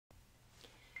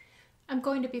I'm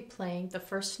going to be playing the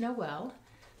First Noel,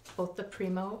 both the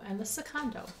Primo and the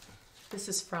Secondo. This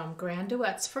is from Grand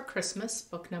Duets for Christmas,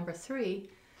 book number 3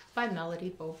 by Melody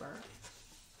Bober.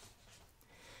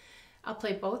 I'll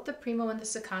play both the Primo and the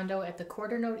Secondo at the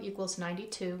quarter note equals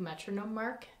 92 metronome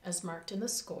mark as marked in the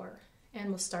score, and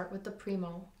we'll start with the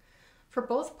Primo. For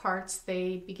both parts,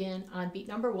 they begin on beat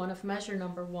number 1 of measure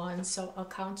number 1, so I'll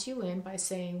count you in by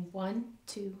saying 1,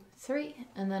 2, 3,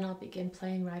 and then I'll begin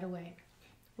playing right away.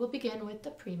 We'll begin with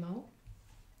the Primo.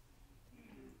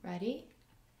 Ready?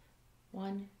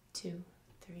 1, 2,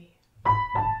 3.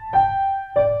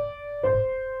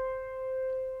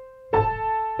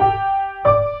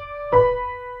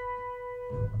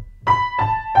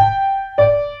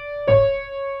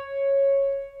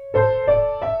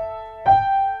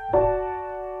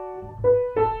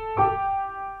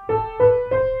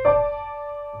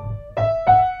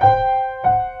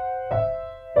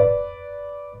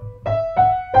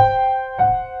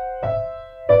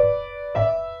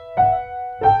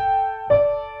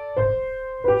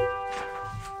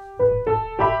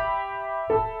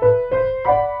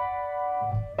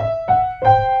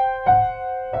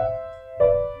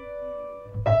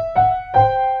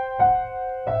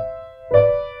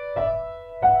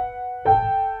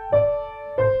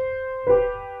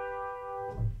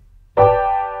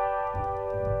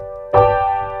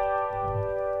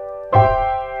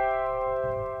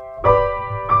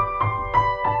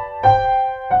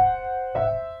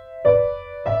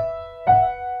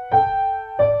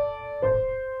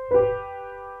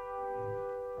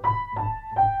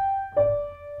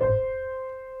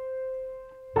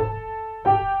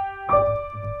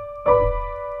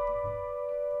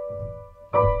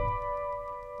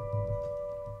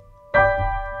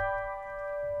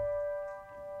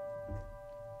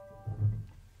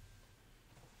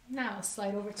 Now I'll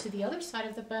slide over to the other side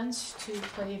of the bench to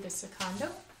play the Secondo.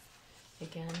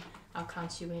 Again, I'll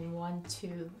count you in 1,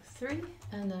 2, 3,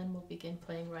 and then we'll begin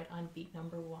playing right on beat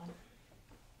number 1.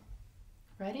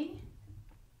 Ready?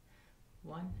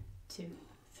 1, 2,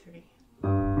 3.